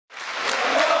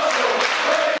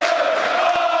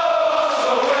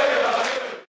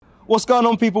What's going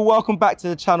on, people? Welcome back to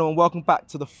the channel and welcome back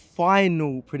to the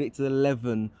final predicted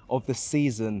 11 of the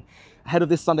season. Ahead of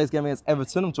this Sunday's game against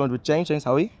Everton, I'm joined with James. James,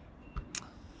 how are you?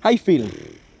 How are you feeling?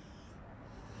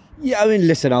 Yeah, I mean,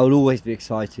 listen, I'll always be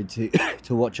excited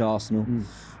to watch Arsenal.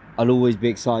 I'll always be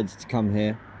excited to come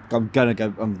here. I'm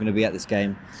gonna be at this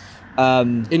game.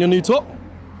 In your new top?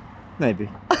 Maybe.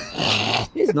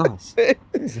 It's nice.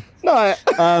 No,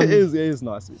 it is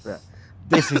nice. Yeah.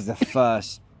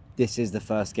 This is the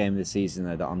first game of the season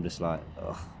though that I'm just like,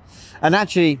 ugh. And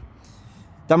actually,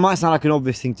 that might sound like an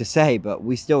obvious thing to say, but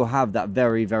we still have that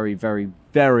very, very, very,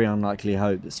 very unlikely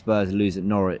hope that Spurs lose at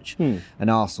Norwich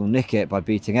and Arsenal nick it by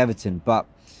beating Everton. But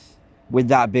with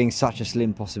that being such a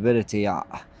slim possibility, I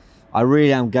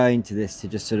really am going to this to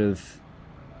just sort of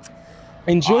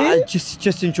enjoy it?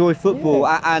 Just enjoy football,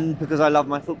 and because I love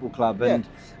my football club, and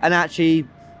actually,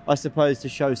 I suppose, to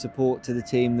show support to the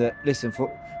team that, listen, for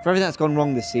everything that's gone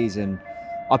wrong this season,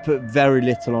 I put very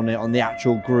little on it, on the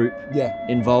actual group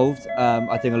involved.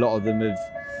 I think a lot of them have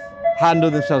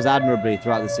handled themselves admirably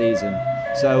throughout the season.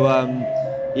 So,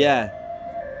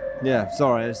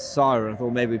 sorry, it's a siren. I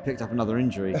thought maybe we picked up another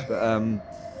injury, but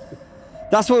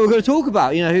that's what we're going to talk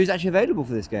about. You know, who's actually available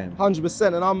for this game? 100%.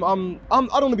 And I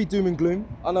don't want to be doom and gloom.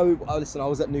 I know. Listen, I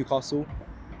was at Newcastle.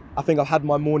 I think I've had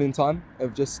my morning time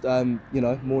of just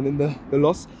mourning the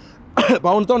loss. But I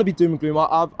don't want to be doom and gloom.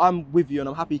 I'm with you, and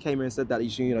I'm happy you came here and said that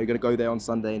you're going to go there on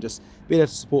Sunday and just be there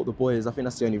to support the boys. I think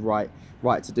that's the only right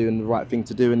to do and the right thing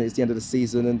to do. And it's the end of the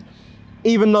season. And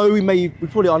even though we're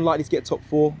probably unlikely to get top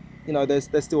four, you know, there's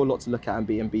still a lot to look at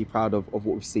and be proud of what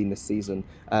we've seen this season.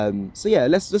 So yeah,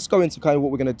 let's go into kind of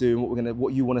what we're gonna do and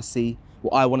what you want to see,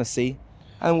 what I want to see,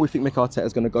 and what we think Mikel Arteta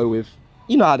is going to go with.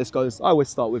 You know how this goes. I always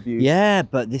start with you. Yeah,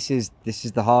 but this is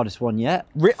the hardest one yet.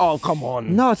 Oh, come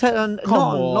on. No,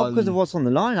 not because of what's on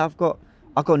the line. I've got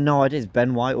no idea. Is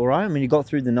Ben White all right? I mean, he got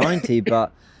through the 90,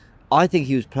 but I think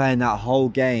he was playing that whole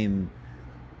game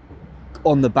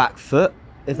on the back foot,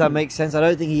 if that makes sense. I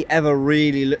don't think he ever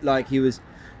really looked like he was.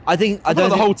 I don't think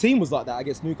the whole team was like that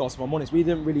against Newcastle, if I'm honest. We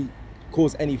didn't really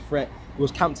cause any threat. It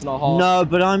was camped in our half. No,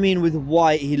 but I mean, with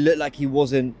White, he looked like he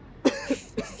wasn't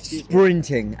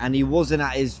sprinting and he wasn't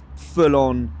at his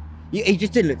full-on. He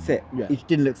just didn't look fit. Yeah. He just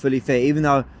didn't look fully fit, even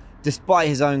though, despite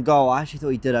his own goal, I actually thought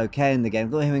he did okay in the game.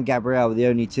 I thought him and Gabriel were the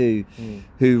only two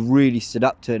who really stood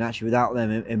up to it, and actually without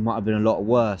them, it might have been a lot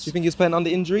worse. Do you think he's playing under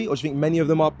injury, or do you think many of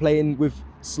them are playing with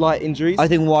slight injuries? I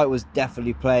think White was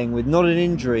definitely playing with not an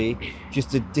injury,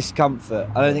 just a discomfort.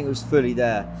 I don't think it was fully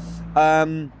there.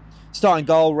 Starting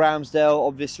goal, Ramsdale,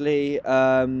 obviously.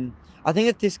 I think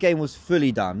if this game was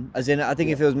fully done, as in, I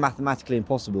think if it was mathematically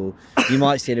impossible, you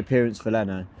might see an appearance for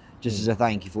Leno, just as a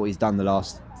thank you for what he's done the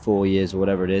last 4 years or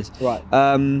whatever it is. Right.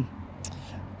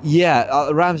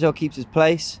 Ramsdale keeps his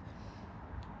place.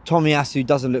 Tomiyasu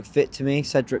doesn't look fit to me.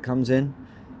 Cedric comes in.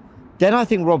 Then I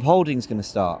think Rob Holding's going to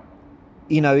start.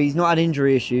 You know, he's not had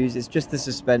injury issues. It's just the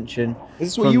suspension. Is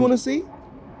this what you want to see?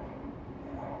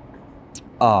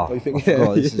 Oh,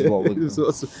 this is what we're... You're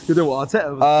doing what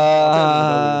Arteta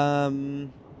was.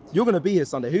 You're going to be here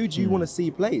Sunday. Who do you want to see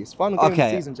play? It's final game of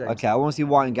the season, James. Okay, I want to see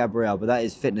White and Gabriel, but that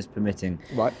is fitness permitting.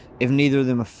 Right. If neither of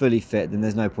them are fully fit, then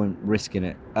there's no point risking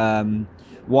it.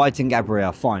 White and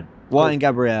Gabriel, fine. White and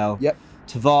Gabriel. Yep.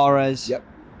 Tavares. Yep.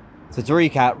 So to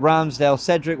recap, Ramsdale,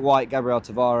 Cedric, White, Gabriel,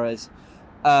 Tavares.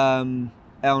 El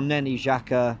Neni,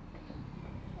 Xhaka,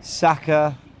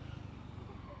 Saka,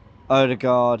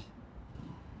 Odegaard.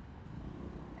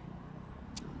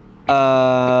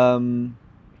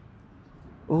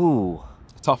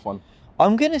 Tough one.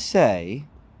 I'm going to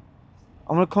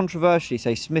controversially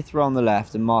say Smith Rowe on the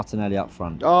left and Martinelli up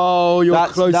front. Oh, you're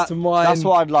close to mine. That's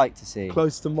what I'd like to see.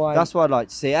 Close to mine. That's what I'd like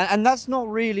to see. And that's not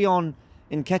really on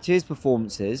Nketiah's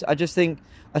performances. I just think,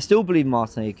 I still believe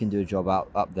Martinelli can do a job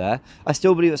up there. I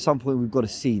still believe at some point we've got to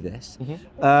see this.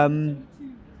 And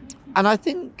I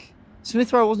think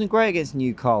Smith Rowe wasn't great against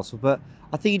Newcastle, but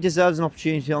I think he deserves an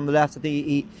opportunity on the left. I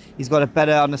think he's got a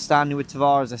better understanding with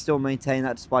Tavares. I still maintain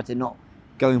that, despite it not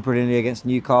going brilliantly against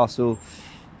Newcastle.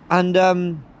 And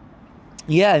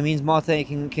it means Martinelli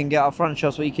can get up front, show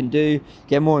us what he can do,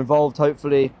 get more involved,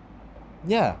 hopefully.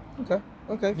 Yeah.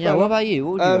 Okay. Yeah. What about you?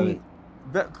 What would you go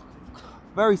with?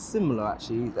 Very similar,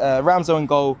 actually. Ramsdale in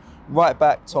goal, right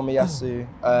back Tomiyasu,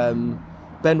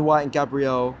 Ben White and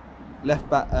Gabriel, left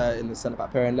back in the centre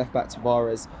back pairing, left back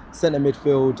Tavares, centre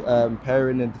midfield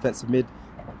pairing and defensive mid,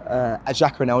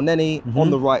 Xhaka and El Neni. On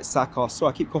the right, Saka.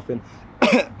 Sorry, I keep coughing.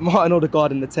 Martin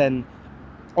Odegaard in the 10.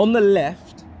 On the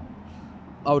left,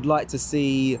 I would like to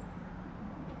see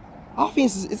I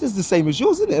think it's the same as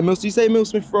yours, isn't it? Emil, so you say Emil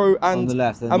Smith-Rowe and On the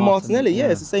left, and Martinelli. Yeah,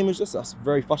 yeah. it's the same as yours. That's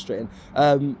very frustrating.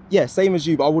 Yeah, same as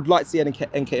you. But I would like to see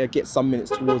Nketiah get some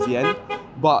minutes towards the end.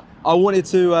 But I want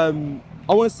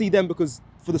to see them because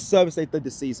for the service they did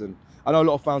this season. I know a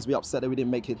lot of fans will be upset that we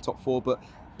didn't make it top 4, but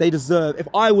they deserve. If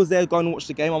I was there going to watch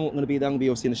the game, I'm not going to be there. I'm going to be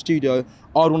obviously in the studio.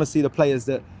 I'd want to see the players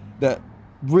that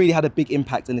really had a big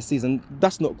impact in the season.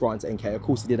 That's not granted to Nketiah. Of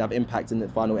course, he did have impact in the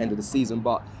final end of the season,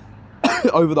 but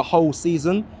over the whole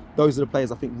season, those are the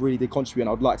players I think really did contribute, and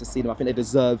I'd like to see them. I think they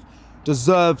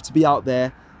deserve to be out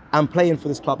there and playing for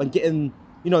this club and getting,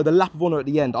 you know, the lap of honour at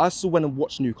the end. I still went and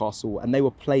watched Newcastle and they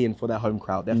were playing for their home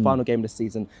crowd. Their final game of the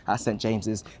season at St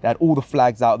James's. They had all the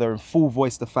flags out there in full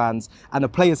voice to fans, and the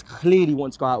players clearly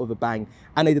wanted to go out with a bang,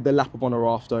 and they did the lap of honour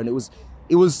after, and it was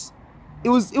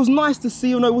nice to see.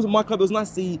 You know, it wasn't my club. It was nice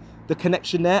to see the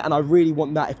connection there, and I really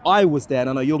want that. If I was there, and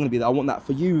I know you're going to be there, I want that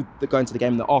for you that go into the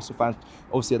game, and the Arsenal fans,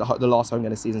 obviously at the last home game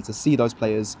of the season, to see those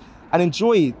players and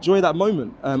enjoy that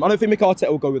moment. I don't think Mikel Arteta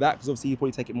will go with that because obviously he'll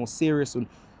probably take it more serious,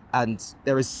 and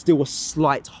there is still a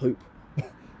slight hope that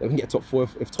we can get top 4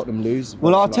 if Tottenham lose.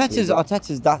 Well,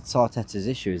 Arteta's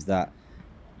issue is that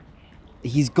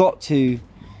he's got to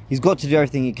do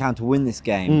everything he can to win this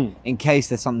game in case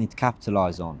there's something to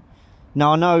capitalise on.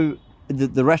 Now, I know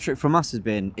the rhetoric from us has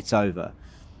been, it's over.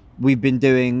 We've been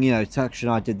doing, you know, Turkish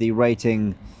and I did the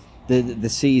rating the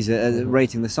season,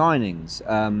 rating the signings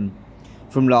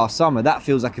from last summer. That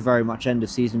feels like a very much end of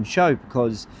season show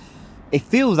because it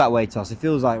feels that way to us. It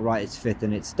feels like, right, it's 5th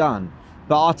and it's done.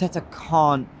 But Arteta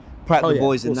can't prep the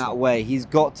boys in that way. He's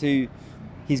got to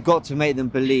make them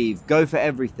believe, go for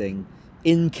everything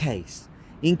in case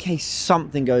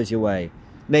something goes your way.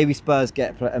 Maybe Spurs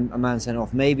get a man sent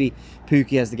off. Maybe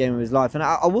Pukki has the game of his life. And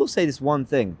I will say this one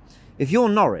thing. If you're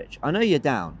Norwich, I know you're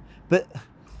down, but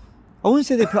I wouldn't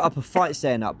say they put up a fight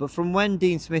staying up, but from when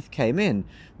Dean Smith came in,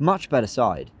 much better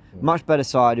side. Much better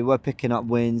side who were picking up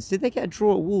wins. Did they get a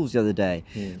draw at Wolves the other day?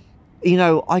 You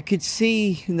know, I could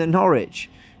see in the Norwich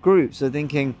groups are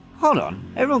thinking, hold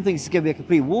on, everyone thinks it's going to be a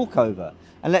complete walkover,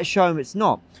 and let's show them it's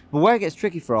not. But where it gets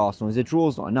tricky for Arsenal is a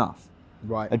draw's not enough.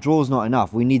 Right. A draw's not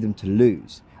enough. We need them to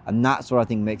lose. And that's what I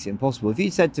think makes it impossible. If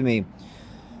you'd said to me,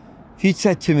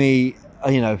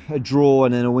 you know, a draw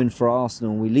and then a win for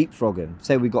Arsenal and we leapfrog them,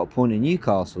 say we got a point in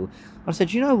Newcastle, I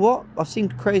said, you know what? I've seen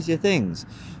crazier things.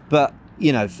 But,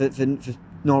 you know, for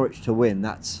Norwich to win,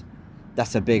 that's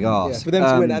a big ask. Yeah, for them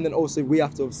to win, and then also we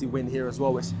have to obviously win here as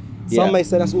well, which some may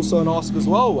say that's also an ask as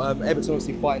well. Everton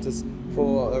obviously fighting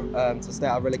to stay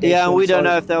out of relegation. Yeah, and we don't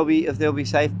know if they'll be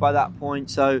safe by that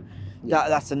point. So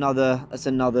that's another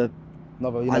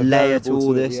layer to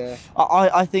all this. Yeah.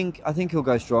 I think he'll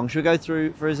go strong. Should we go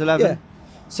through for his 11? Yeah.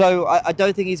 So I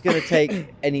don't think he's going to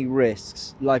take any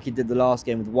risks like he did the last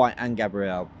game with White and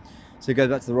Gabriel. So it goes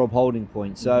back to the Rob Holding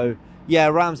point. So yeah,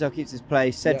 Ramsdale keeps his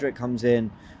place. Cedric comes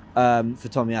in for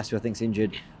Tomiyasu, I think's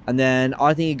injured, and then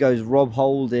I think he goes Rob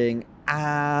Holding,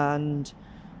 and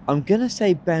I'm going to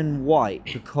say Ben White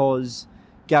because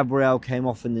Gabriel came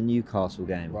off in the Newcastle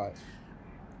game. Right.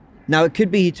 Now it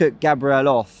could be he took Gabriel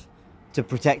off to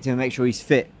protect him and make sure he's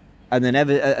fit, and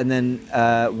then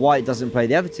White doesn't play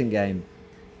the Everton game.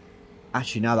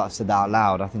 Actually, now that I've said that out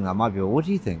loud, I think that might be. What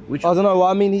do you think? I don't know.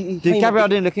 I mean, Gabriel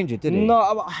didn't look injured, did he?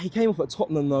 No, he came off at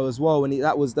Tottenham though as well, and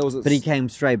But he came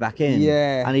straight back in.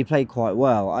 Yeah. And he played quite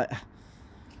well.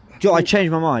 I changed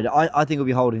my mind. I think we'll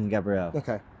be holding Gabriel.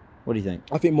 Okay. What do you think?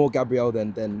 I think more Gabriel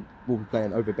than we'll be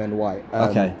playing over Ben White.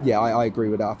 Okay. Yeah, I agree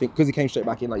with that. I think because he came straight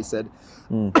back in, like you said.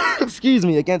 Excuse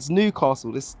me, against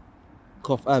Newcastle. This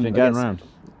cough. It's been going around.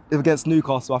 Against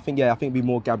Newcastle, I think it'd be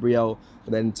more Gabriel,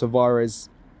 but then Tavares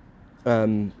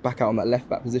back out on that left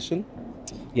back position.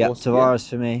 Yeah, Tavares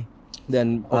for me.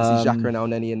 Then obviously Xhaka and El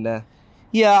Neni in there.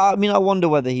 Yeah, I mean, I wonder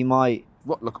whether he might.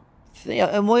 Look.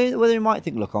 And whether he might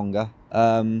think Lokonga.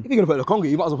 If you're going to put Lokonga,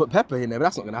 you might as well put Pepper in there, but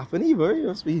that's not going to happen either. It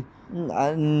must be.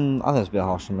 I think it's a bit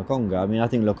harsh on Lokonga. I mean, I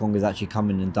think Lokonga's actually come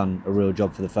in and done a real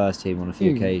job for the first team on a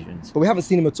few occasions. But we haven't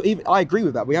seen him at all. I agree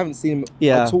with that. We haven't seen him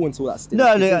at all until that stint.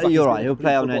 No, you're right. He'll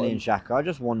play El Neni and Xhaka. I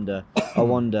just wonder.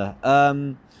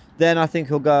 Then I think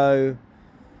he'll go.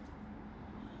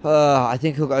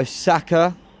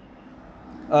 Saka,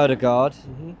 Odegaard,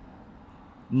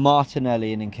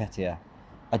 Martinelli, and Nketiah.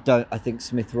 I think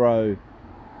Smith-Rowe.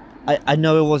 I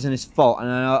know it wasn't his fault, and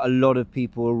I know a lot of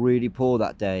people were really poor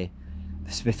that day.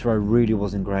 Smith-Rowe really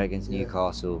wasn't great against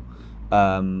Newcastle,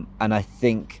 and I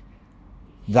think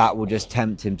that will just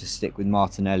tempt him to stick with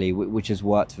Martinelli, which has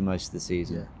worked for most of the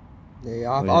season.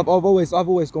 Yeah, I've always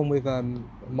gone with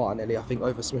Martinelli, I think,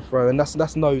 over Smith-Rowe, and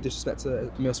that's no disrespect to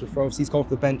Emil Smith-Rowe. He's come off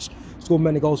the bench, scored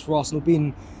many goals for Arsenal,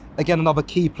 been again another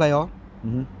key player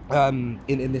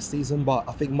in this season. But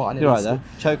I think Martinelli. You're right there,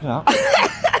 choking up.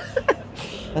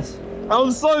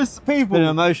 I'm so people. It's been an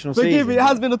emotional Forgive season. me, it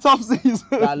has been a tough season.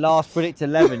 That last predict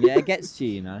 11, yeah, it gets to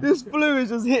you, you know. This flu has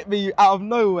just hit me out of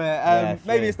nowhere.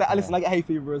 Maybe it's that. Yeah. Listen, I get hay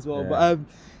fever as well, Yeah. but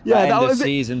yeah, that was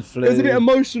season flu. It was a bit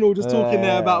emotional just talking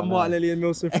there about no. Martinelli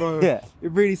and Smith Rowe. Yeah.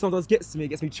 It really sometimes gets to me, it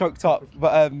gets me choked up.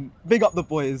 But big up the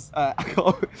boys.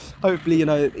 Hopefully, you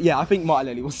know, yeah, I think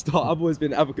Martinelli will start. I've always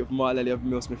been an advocate for Martinelli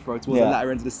over Smith Rowe towards the latter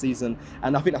end of the season,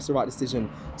 and I think that's the right decision,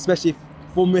 especially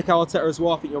for Mikel Arteta as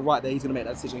well. I think you're right there. He's going to make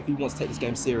that decision if he wants to take this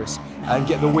game serious and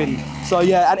get the win. So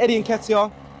yeah, and Eddie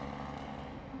Nketiah.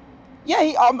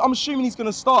 Yeah, I'm assuming he's going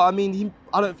to start. I mean,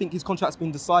 I don't think his contract's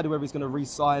been decided whether he's going to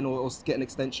re-sign or get an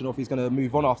extension, or if he's going to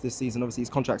move on after this season. Obviously, his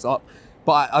contract's up,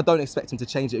 but I don't expect him to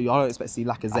change it. I don't expect to see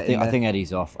Lacazette in there. I think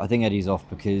Eddie's off. I think Eddie's off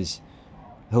because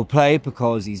he'll play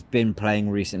because he's been playing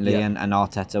recently, and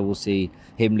Arteta will see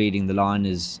him leading the line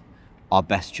as our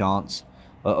best chance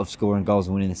of scoring goals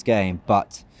and winning this game.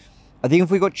 But I think if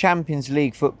we got Champions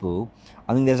League football,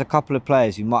 I think there's a couple of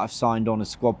players who might have signed on as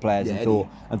squad players and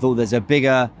thought there's a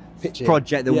bigger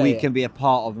project that we can be a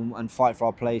part of and fight for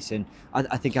our place in.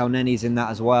 I think El Nenny's in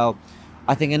that as well.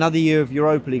 I think another year of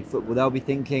Europa League football, they'll be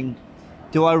thinking,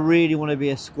 do I really want to be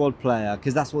a squad player?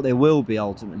 Because that's what they will be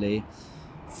ultimately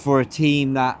for a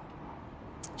team that,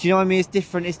 do you know what I mean? It's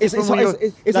different. It's different when you're,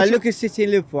 like, look at City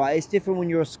and Liverpool, right? It's different when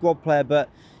you're a squad player, but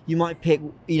you might pick,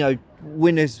 you know,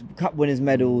 cup winners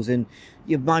medals, and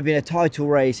you might be in a title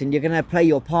race, and you're going to play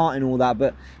your part in all that.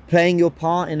 But playing your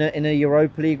part in a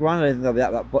Europa League run, I don't think they'll be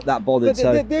that bothered.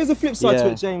 But there's a flip side to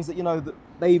it, James, that, you know,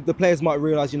 the players might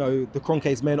realise, you know, the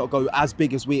Kroenkes may not go as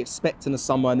big as we expect in the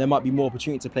summer, and there might be more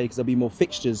opportunity to play because there'll be more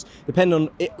fixtures. It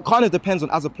kind of depends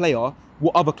on, as a player,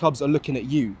 what other clubs are looking at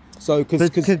you. So,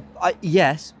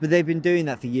 yes, but they've been doing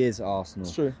that for years at Arsenal.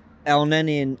 It's true. El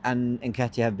Neni and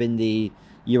Nketiah have been the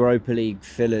Europa League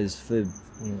fillers for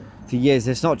years.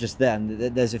 It's not just them.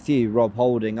 There's a few. Rob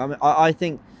Holding. I mean, I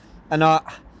think, and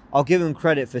I'll give them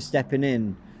credit for stepping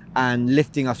in and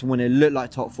lifting us when it looked like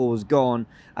top four was gone,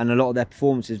 and a lot of their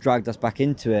performances dragged us back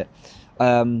into it.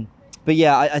 But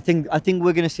yeah, I think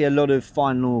we're going to see a lot of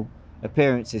final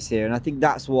appearances here, and I think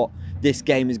that's what this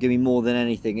game is going to be more than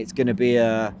anything. It's going to be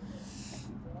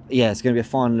it's going to be a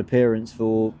final appearance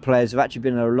for players who've actually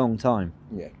been there a long time.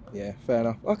 Yeah, fair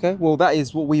enough. Okay, well, that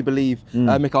is what we believe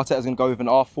Mikel Arteta is going to go with, and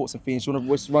our thoughts and feelings. Do you want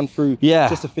to just run through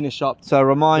just to finish up? So a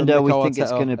reminder, we think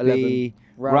it's going to be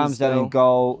Ramsdale in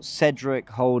goal, Cedric,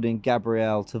 Holding,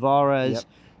 Gabriel, Tavares,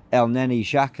 El Neni,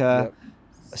 Xhaka,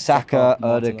 Saka,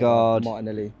 Odegaard,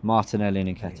 Martinelli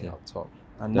and Nketiah. Up top.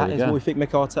 And that is what we think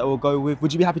Mikel Arteta will go with.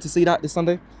 Would you be happy to see that this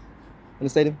Sunday in the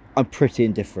stadium? I'm pretty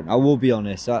indifferent, I will be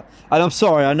honest. And I'm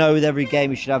sorry, I know with every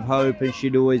game you should have hope and you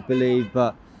should always believe,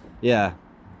 but yeah,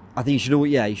 I think you should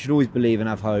always believe and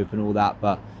have hope and all that,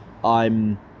 but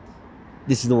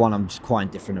this is the one I'm just quite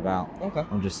indifferent about. Okay.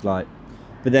 I'm just like,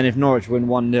 but then if Norwich win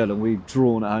 1-0 and we've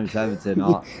drawn at home to Everton,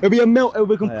 it'll be a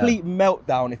complete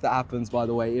meltdown if that happens, by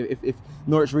the way, if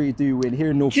Norwich really do win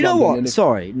here in North London. Do you know what?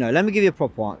 Sorry, no, let me give you a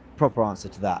proper answer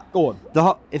to that. Go on.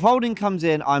 If Holding comes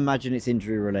in, I imagine it's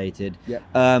injury related. Yeah.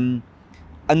 And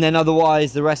then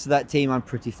otherwise, the rest of that team I'm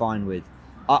pretty fine with.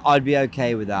 I'd be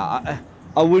okay with that.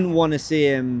 I wouldn't want to see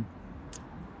him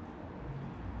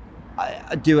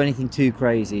do anything too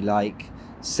crazy, like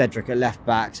Cedric at left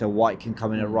back so White can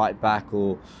come in at right back,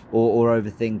 or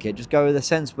overthink it. Just go with a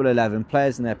sensible 11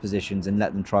 players in their positions and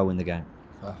let them try win the game.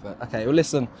 Perfect. Okay, well,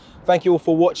 listen, thank you all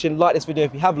for watching. Like this video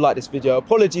if you have liked this video.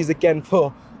 Apologies again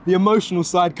for the emotional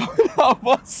side coming out of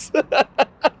us.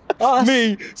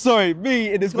 Me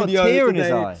in this video tear in his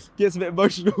eye. Gets a bit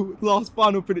emotional. Last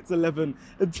final predict 11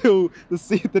 until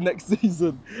the next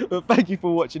season. But thank you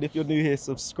for watching. If you're new here,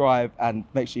 subscribe and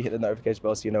make sure you hit the notification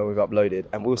bell so you know we've uploaded.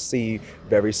 And we'll see you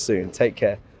very soon. Take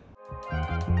care.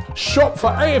 Shop for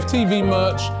AFTV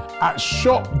merch at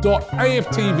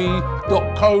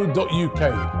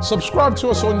shop.aftv.co.uk. Subscribe to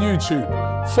us on YouTube.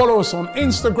 Follow us on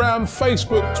Instagram,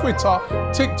 Facebook, Twitter,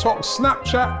 TikTok,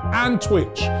 Snapchat and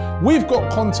Twitch. We've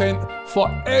got content for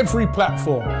every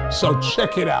platform, so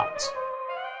check it out.